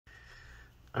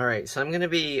Alright, so I'm going to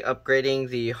be upgrading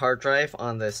the hard drive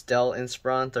on this Dell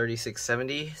Inspiron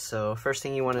 3670. So first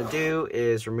thing you want to do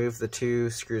is remove the two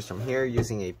screws from here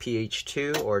using a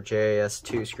PH2 or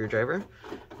JIS2 screwdriver.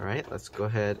 Alright, let's go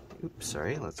ahead,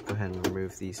 let's go ahead and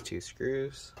remove these two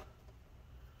screws.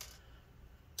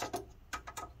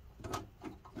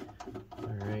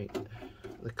 Alright,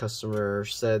 the customer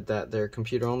said that their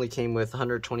computer only came with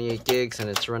 128 gigs and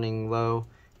it's running low.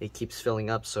 It keeps filling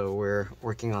up, so we're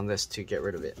working on this to get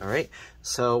rid of it. All right,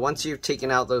 so once you've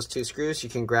taken out those two screws, you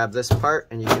can grab this part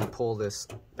and you can pull this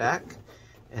back,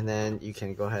 and then you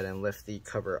can go ahead and lift the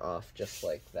cover off just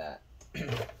like that.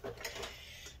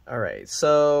 All right,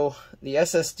 so the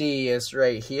SSD is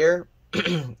right here.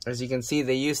 As you can see,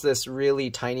 they use this really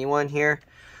tiny one here.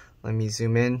 Let me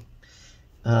zoom in.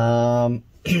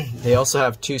 They also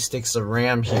have 2 sticks of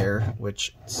RAM here,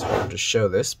 which it's hard to show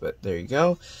this, but there you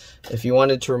go. If you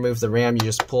wanted to remove the RAM, you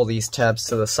just pull these tabs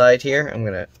to the side here. I'm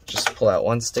going to just pull out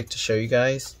one stick to show you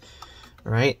guys.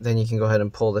 All right, then you can go ahead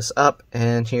and pull this up,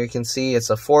 and here you can see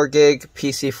it's a 4 gig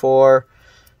PC4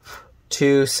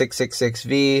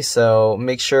 2666V, so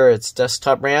make sure it's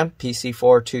desktop RAM,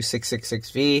 PC4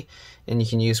 2666V, and you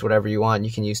can use whatever you want.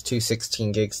 You can use 2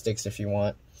 16 gig sticks if you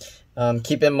want.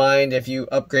 Keep in mind, if you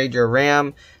upgrade your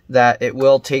RAM, that it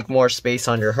will take more space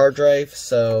on your hard drive,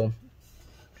 so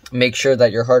make sure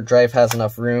that your hard drive has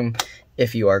enough room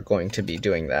if you are going to be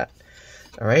doing that.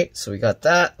 Alright, so we got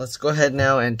that. Let's go ahead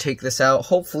now and take this out.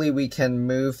 Hopefully we can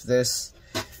move this,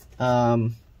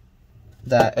 that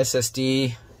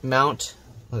SSD mount.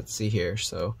 Let's see here,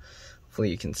 so hopefully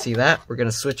you can see that. We're going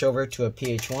to switch over to a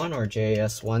PH1 or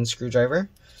JIS1 screwdriver.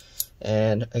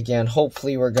 And again,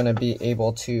 hopefully we're going to be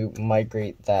able to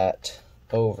migrate that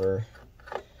over,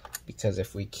 because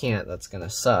if we can't, that's going to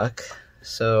suck.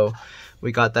 So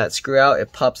we got that screw out.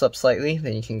 It pops up slightly.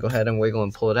 Then you can go ahead and wiggle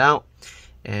and pull it out.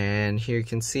 And here you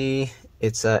can see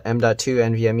it's a M.2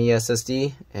 NVMe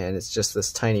SSD, and it's just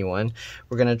this tiny one.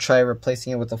 We're going to try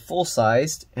replacing it with a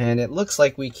full-sized, and it looks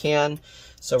like we can.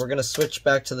 So we're going to switch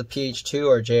back to the PH2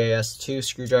 or JIS2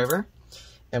 screwdriver,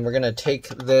 and we're going to take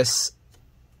this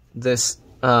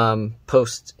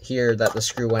post here that the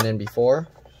screw went in before.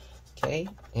 Okay,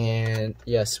 and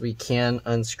yes, we can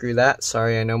unscrew that.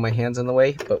 Sorry, I know my hand's in the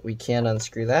way, but we can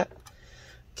unscrew that.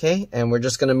 Okay, and we're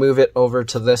just going to move it over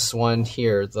to this one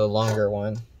here, the longer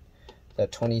one,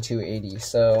 that 2280.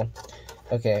 So,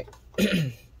 okay.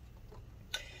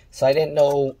 So I didn't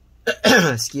know,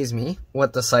 excuse me,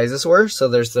 what the sizes were. So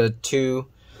there's the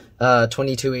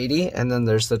 2280, and then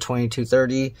there's the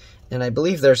 2230, and I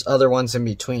believe there's other ones in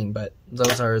between, but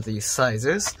those are the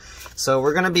sizes. So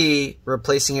we're going to be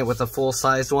replacing it with a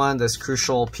full-sized one, this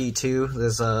Crucial P2.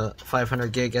 This is a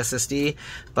 500 gig SSD,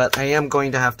 but I am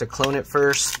going to have to clone it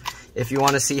first. If you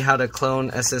want to see how to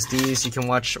clone SSDs, you can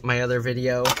watch my other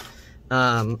video.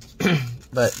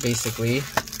 But basically,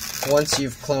 once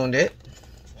you've cloned it,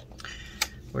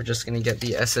 we're just going to get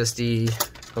the SSD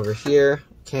over here.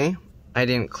 Okay, I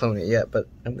didn't clone it yet, but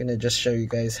I'm going to just show you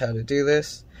guys how to do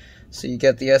this. So you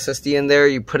get the SSD in there,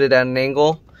 you put it at an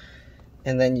angle,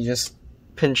 and then you just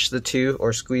pinch the two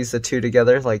or squeeze the two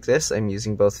together like this. I'm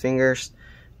using both fingers.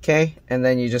 Okay, and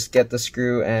then you just get the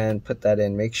screw and put that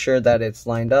in. Make sure that it's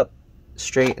lined up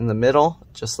straight in the middle,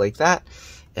 just like that.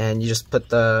 And you just put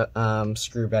the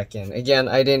screw back in. Again,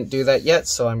 I didn't do that yet,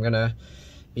 so I'm going to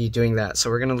be doing that. So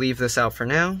we're going to leave this out for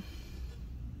now.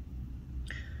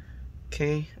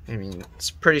 Okay, I mean,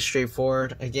 it's pretty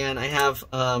straightforward. Again, I have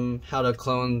how to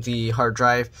clone the hard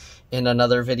drive in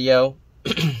another video.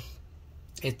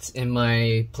 It's in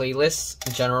my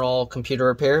playlist, General Computer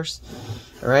Repairs.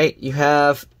 Alright, you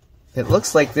have, it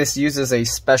looks like this uses a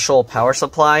special power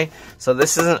supply. So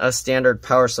this isn't a standard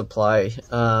power supply.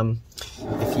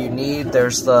 If you need,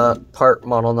 there's the part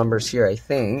model numbers here, I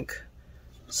think.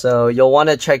 So you'll want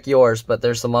to check yours, but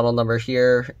there's the model number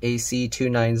here,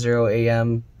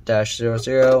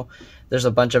 AC290AM-00. There's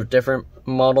a bunch of different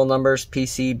model numbers,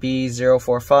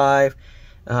 PCB045.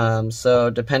 So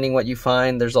depending what you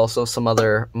find, there's also some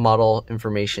other model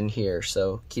information here,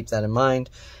 so keep that in mind.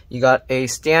 You got a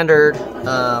standard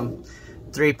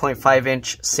 3.5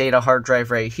 inch SATA hard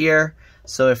drive right here.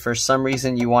 So if for some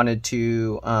reason you wanted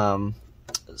to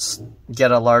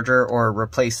get a larger or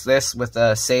replace this with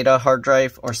a SATA hard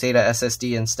drive or SATA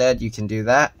SSD instead, you can do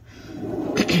that.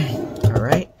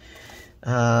 Alright.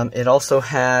 It also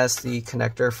has the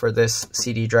connector for this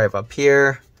CD drive up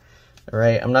here.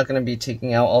 Alright, I'm not going to be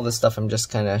taking out all this stuff, I'm just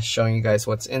kind of showing you guys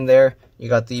what's in there. You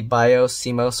got the BIOS,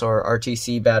 CMOS, or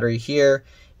RTC battery here.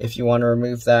 If you want to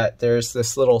remove that, there's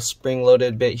this little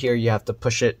spring-loaded bit here. You have to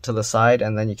push it to the side,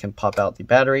 and then you can pop out the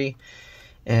battery.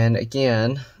 And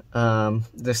again,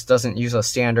 this doesn't use a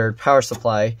standard power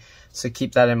supply, so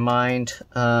keep that in mind.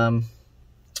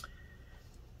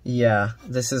 Yeah,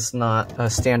 this is not a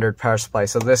standard power supply,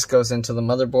 so this goes into the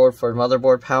motherboard for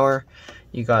motherboard power.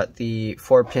 You got the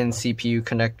 4-pin CPU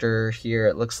connector here,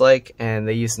 it looks like, and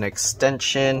they use an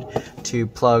extension to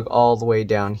plug all the way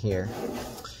down here.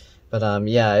 But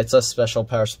yeah, it's a special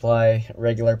power supply.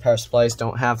 Regular power supplies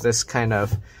don't have this kind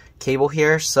of cable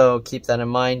here, so keep that in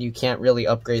mind. You can't really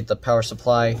upgrade the power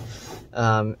supply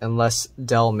unless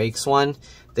Dell makes one.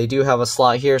 They do have a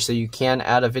slot here, so you can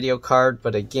add a video card,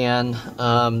 but again,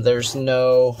 there's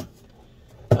no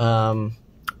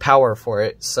power for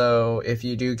it. So if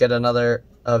you do get another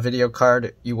video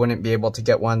card, you wouldn't be able to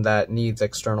get one that needs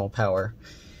external power.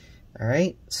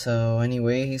 Alright, so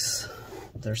anyways,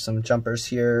 there's some jumpers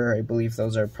here. I believe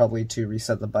those are probably to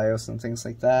reset the BIOS and things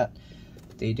like that.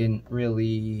 They didn't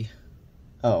really...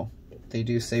 Oh, they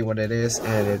do say what it is,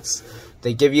 and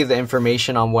they give you the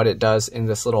information on what it does in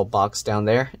this little box down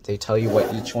there. They tell you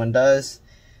what each one does.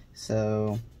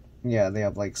 So yeah, they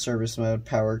have like service mode,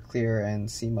 power clear, and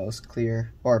CMOS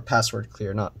clear, or password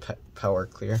clear, not power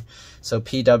clear. So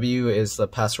PW is the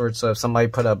password, so if somebody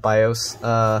put a BIOS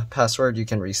password, you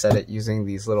can reset it using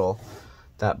these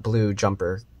that blue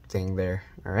jumper thing there.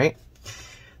 Alright,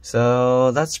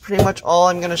 so that's pretty much all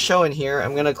I'm going to show in here.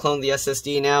 I'm going to clone the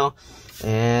SSD now,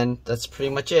 and that's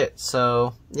pretty much it.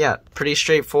 So yeah, pretty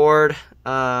straightforward,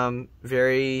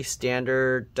 very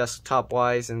standard desktop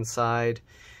wise inside.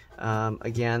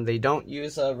 Again, they don't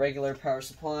use a regular power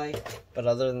supply, but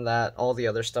other than that, all the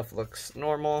other stuff looks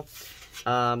normal.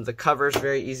 The cover is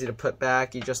very easy to put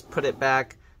back. You just put it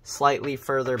back slightly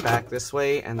further back this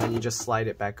way, and then you just slide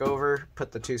it back over,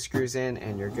 put the 2 screws in,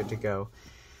 and you're good to go.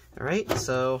 Alright,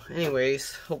 so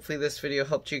anyways, hopefully this video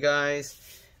helped you guys.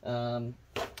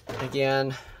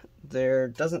 Again, there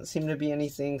doesn't seem to be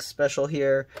anything special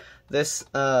here. This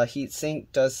heatsink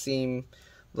does seem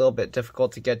a little bit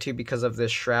difficult to get to because of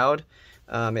this shroud.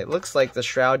 It looks like the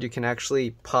shroud, you can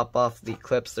actually pop off the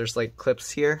clips. There's like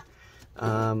clips here.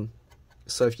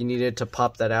 So if you needed to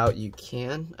pop that out, you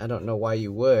can. I don't know why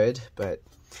you would, but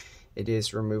it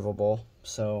is removable.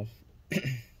 So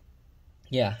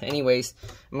yeah, anyways,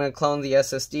 I'm going to clone the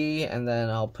SSD and then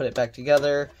I'll put it back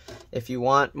together. If you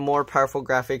want more powerful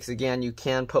graphics, again, you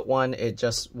can put one. It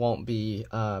just won't be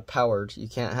powered. You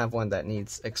can't have one that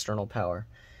needs external power.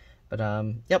 But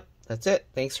yep, that's it.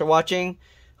 Thanks for watching.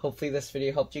 Hopefully this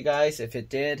video helped you guys. If it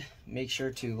did, make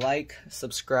sure to like,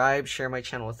 subscribe, share my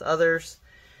channel with others.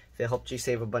 If it helped you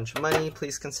save a bunch of money,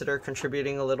 please consider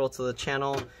contributing a little to the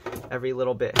channel. Every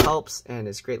little bit helps and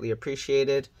is greatly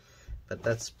appreciated. But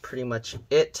that's pretty much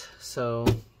it. So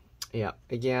yeah,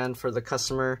 again, for the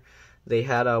customer, they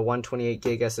had a 128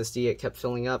 gig SSD. It kept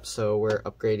filling up, so we're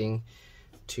upgrading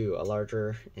to a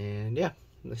larger, and yeah,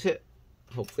 that's it.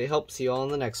 Hopefully it helps. See you all in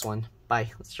the next one.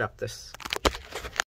 Bye. Let's drop this.